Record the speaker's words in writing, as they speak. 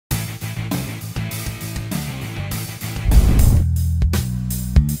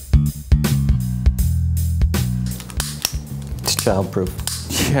Childproof.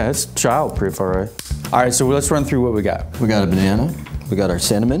 Yeah, it's childproof, all right. All right, so let's run through what we got. We got a banana. We got our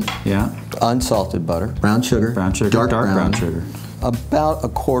cinnamon. Yeah. Unsalted butter. Brown sugar. Brown sugar. Dark brown sugar. About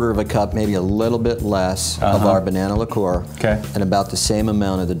 1/4 of a cup, maybe a little bit less of our banana liqueur. Okay. And about the same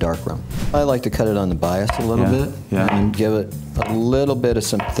amount of the dark rum. I like to cut it on the bias a little bit. Yeah. And give it a little bit of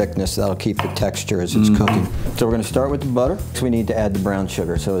some thickness. That'll keep the texture as it's cooking. So we're going to start with the butter. So we need to add the brown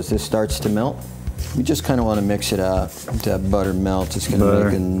sugar. So as this starts to melt, we just kind of want to mix it out. That butter melts. It's going to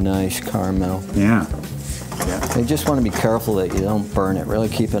make a nice caramel. Yeah. You just want to be careful that you don't burn it. Really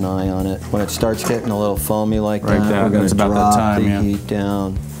keep an eye on it. When it starts getting a little foamy like that, we're going to drop the heat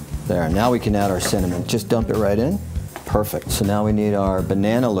down. There. Now we can add our cinnamon. Just dump it right in. Perfect. So now we need our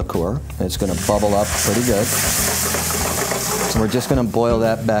banana liqueur. It's going to bubble up pretty good. So we're just going to boil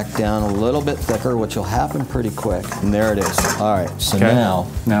that back down a little bit thicker, which will happen pretty quick. And there it is. All right. So now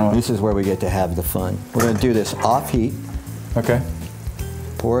this is where we get to have the fun. We're going to do this off heat. Okay.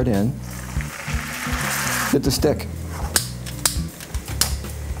 Pour it in. Hit the stick.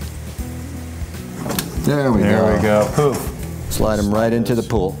 There we go. There we go. Poof. Slide them right into the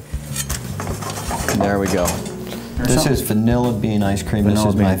pool. And there we go. This is vanilla bean ice cream. This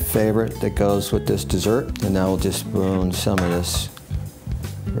is my favorite that goes with this dessert. And now we'll just spoon some of this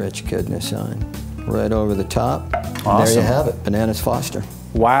rich goodness on. Right over the top. Awesome. There you have it. Bananas Foster.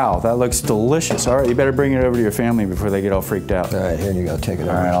 Wow, that looks delicious. All right, you better bring it over to your family before they get all freaked out. All right, here you go. Take it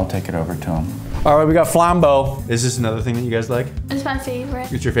over. All right, I'll take it over to them. All right, we got flambeau. Is this another thing that you guys like? It's my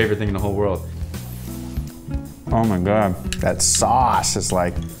favorite. It's your favorite thing in the whole world. Oh my God, that sauce is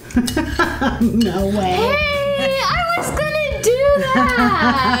like... No way. Hey, I was gonna do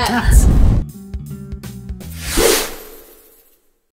that!